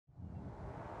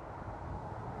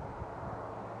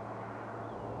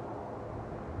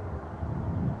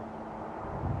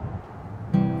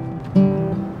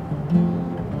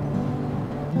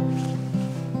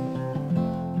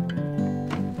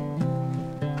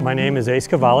My name is Ace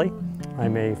Cavalli.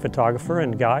 I'm a photographer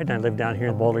and guide, and I live down here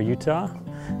in Boulder, Utah.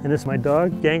 And this is my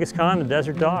dog, Genghis Khan, the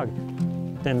desert dog.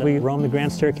 And we roam the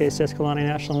Grand Staircase-Escalante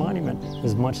National Monument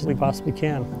as much as we possibly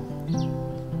can.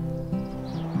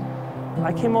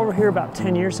 I came over here about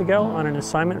 10 years ago on an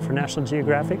assignment for National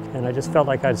Geographic, and I just felt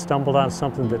like I'd stumbled on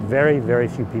something that very, very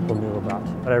few people knew about.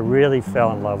 But I really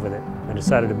fell in love with it. I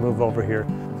decided to move over here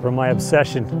for my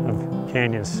obsession of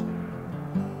canyons.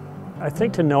 I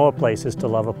think to know a place is to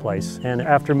love a place. And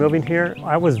after moving here,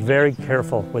 I was very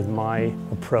careful with my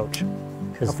approach.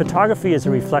 Because photography is a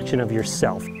reflection of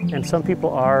yourself. And some people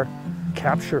are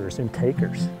capturers and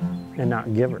takers and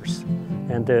not givers.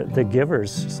 And the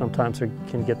givers sometimes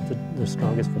can get the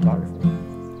strongest photography.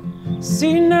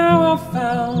 See, now I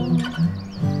found,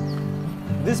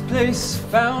 this place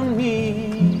found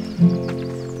me.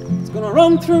 It's gonna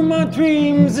run through my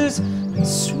dreams, this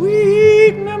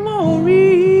sweet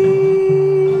memory.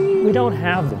 We don't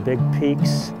have the big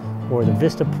peaks or the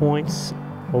vista points.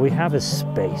 What we have is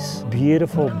space,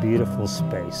 beautiful, beautiful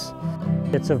space.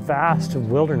 It's a vast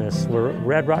wilderness where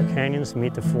red rock canyons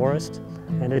meet the forest,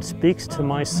 and it speaks to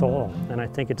my soul, and I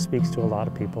think it speaks to a lot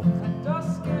of people.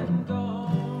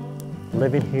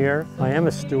 Living here, I am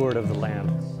a steward of the land.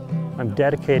 I'm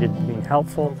dedicated to being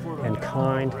helpful and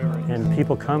kind, and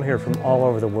people come here from all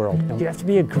over the world. And you have to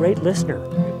be a great listener,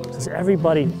 because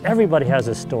everybody has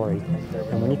a story.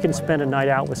 And when you can spend a night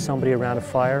out with somebody around a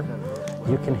fire,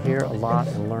 you can hear a lot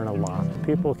and learn a lot.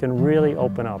 People can really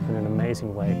open up in an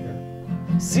amazing way here.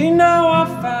 See, now I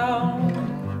found,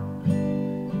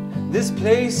 this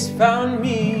place found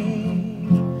me.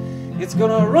 It's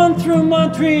gonna run through my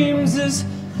dreams, this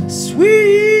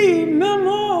sweet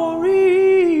memory.